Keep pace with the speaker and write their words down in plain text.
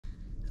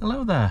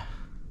Hello there.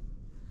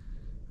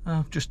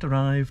 I've just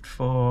arrived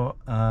for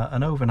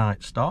an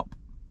overnight stop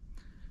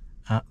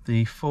at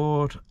the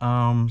Ford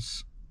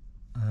Arms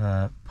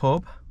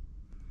pub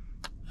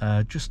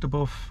just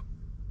above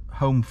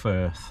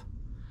Holmfirth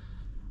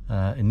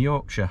in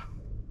Yorkshire.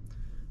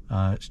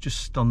 It's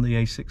just on the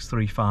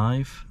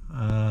A635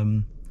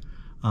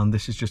 and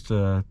this is just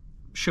a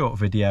short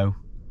video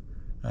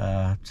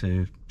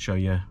to show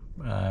you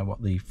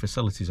what the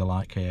facilities are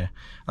like here.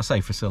 I say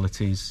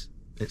facilities,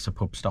 it's a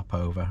pub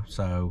stopover,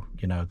 so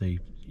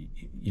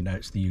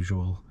it's the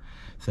usual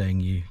thing.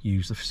 You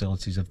use the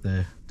facilities of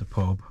the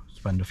pub,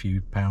 spend a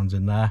few pounds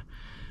in there,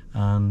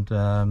 and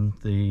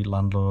the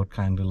landlord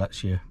kindly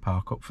lets you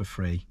park up for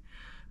free.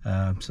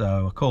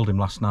 So I called him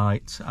last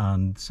night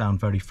and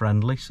sound very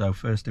friendly. So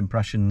first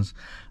impressions,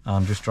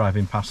 I'm just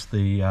driving past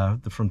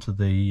the front of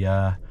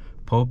the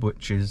pub,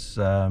 which is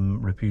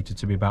reputed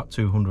to be about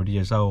 200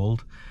 years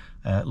old.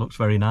 It looks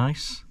very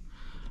nice.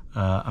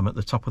 I'm at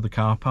the top of the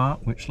car park,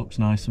 which looks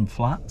nice and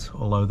flat,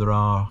 although there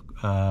are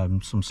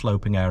some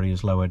sloping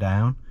areas lower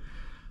down,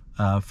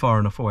 far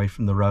enough away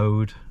from the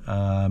road,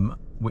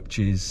 which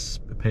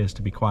appears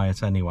to be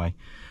quiet anyway.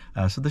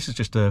 So this is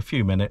just a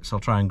few minutes. I'll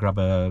try and grab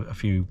a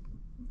few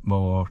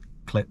more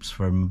clips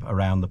from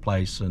around the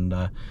place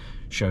and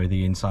show you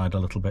the inside a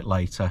little bit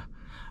later.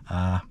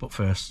 But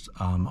first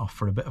I'm off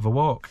for a bit of a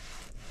walk,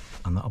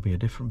 and that'll be a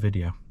different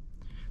video.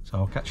 So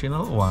I'll catch you in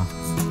a little while.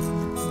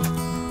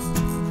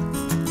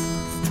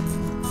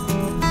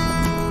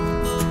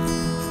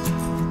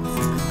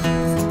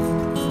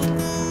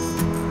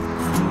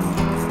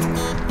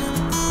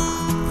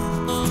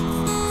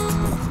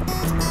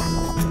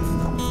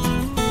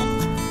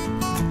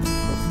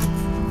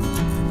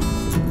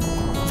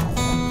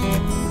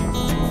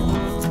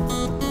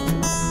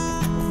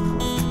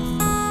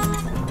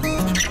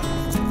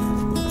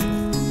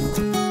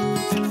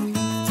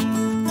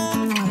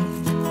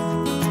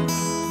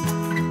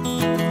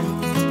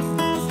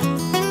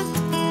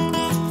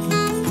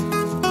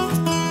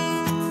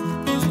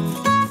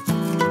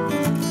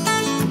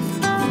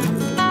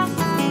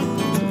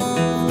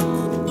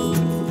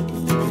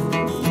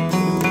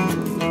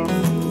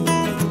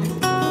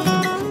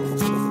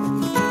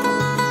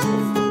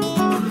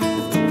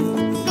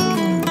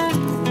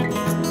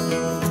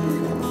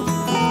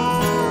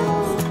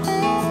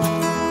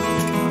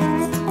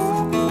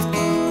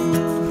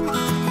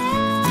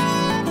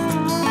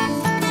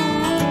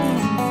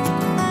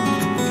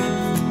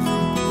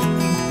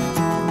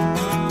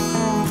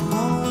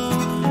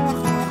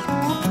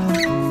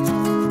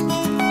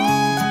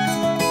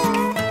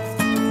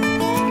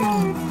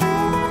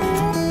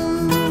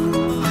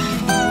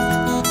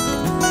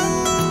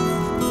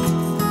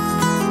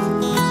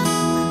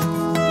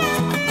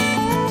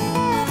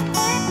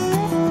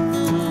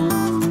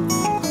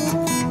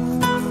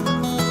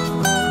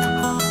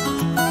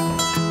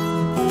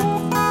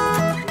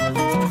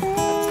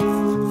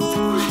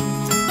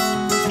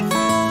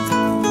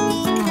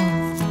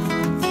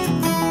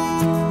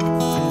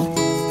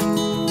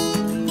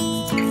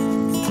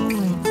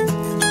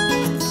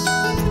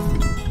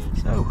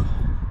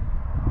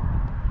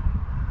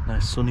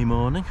 Sunny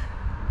morning,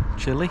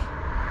 chilly.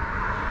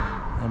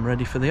 I'm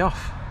ready for the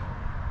off,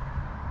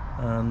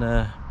 and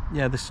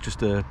yeah, this is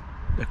just a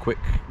quick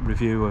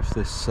review of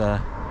this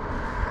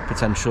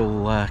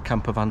potential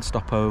campervan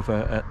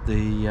stopover at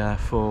the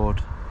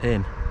Ford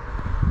Inn.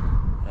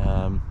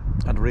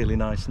 Had a really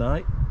nice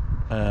night.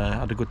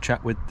 Had a good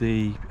chat with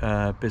the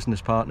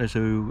business partners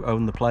who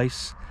own the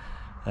place,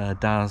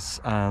 Daz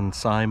and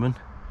Simon.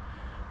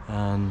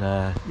 And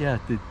yeah,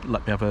 they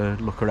let me have a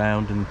look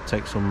around and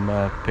take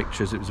some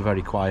pictures. It was a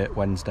very quiet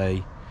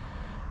Wednesday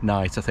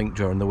night. I think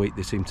during the week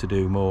they seem to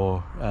do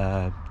more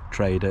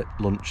trade at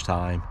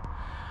lunchtime,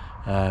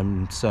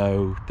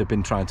 so they've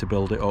been trying to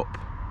build it up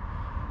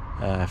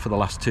for the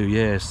last 2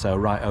 years, so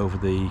right over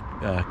the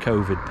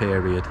COVID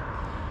period,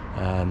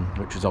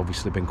 which has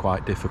obviously been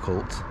quite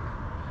difficult,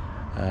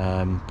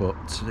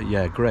 but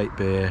yeah, great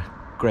beer,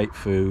 great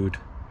food.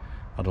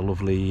 Had a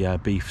lovely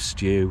beef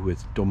stew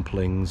with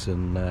dumplings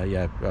and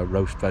yeah,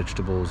 roast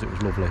vegetables. It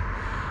was lovely,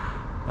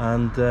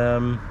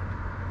 and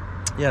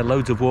yeah,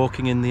 loads of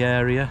walking in the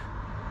area.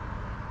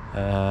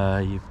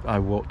 I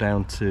walked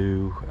down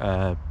to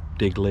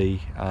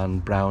Digley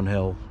and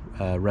Brownhill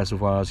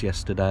Reservoirs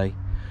yesterday,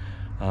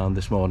 and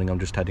this morning I'm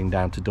just heading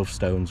down to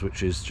Dovestones,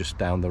 which is just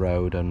down the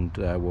road, and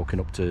walking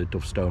up to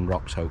Dovestone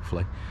Rocks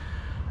hopefully.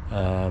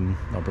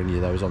 I'll bring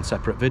you those on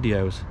separate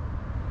videos,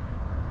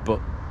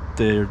 but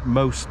the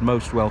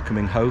most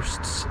welcoming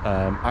hosts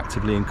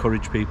actively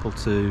encourage people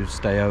to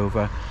stay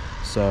over,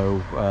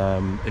 so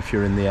if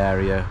you're in the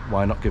area,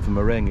 why not give them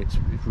a ring? It's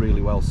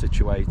really well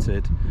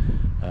situated.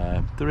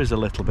 There is a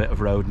little bit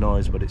of road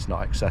noise, but it's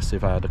not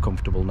excessive. I had a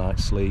comfortable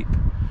night's sleep.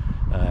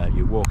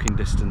 Your walking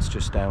distance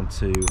just down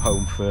to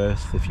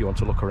Holmfirth if you want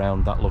to look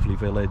around that lovely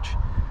village.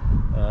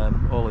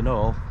 All in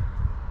all,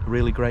 a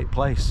really great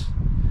place.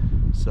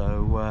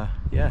 So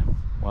yeah,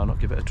 why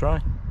not give it a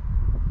try?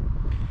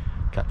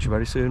 Catch you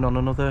very soon on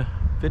another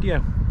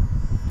video.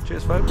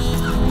 Cheers,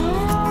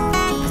 folks.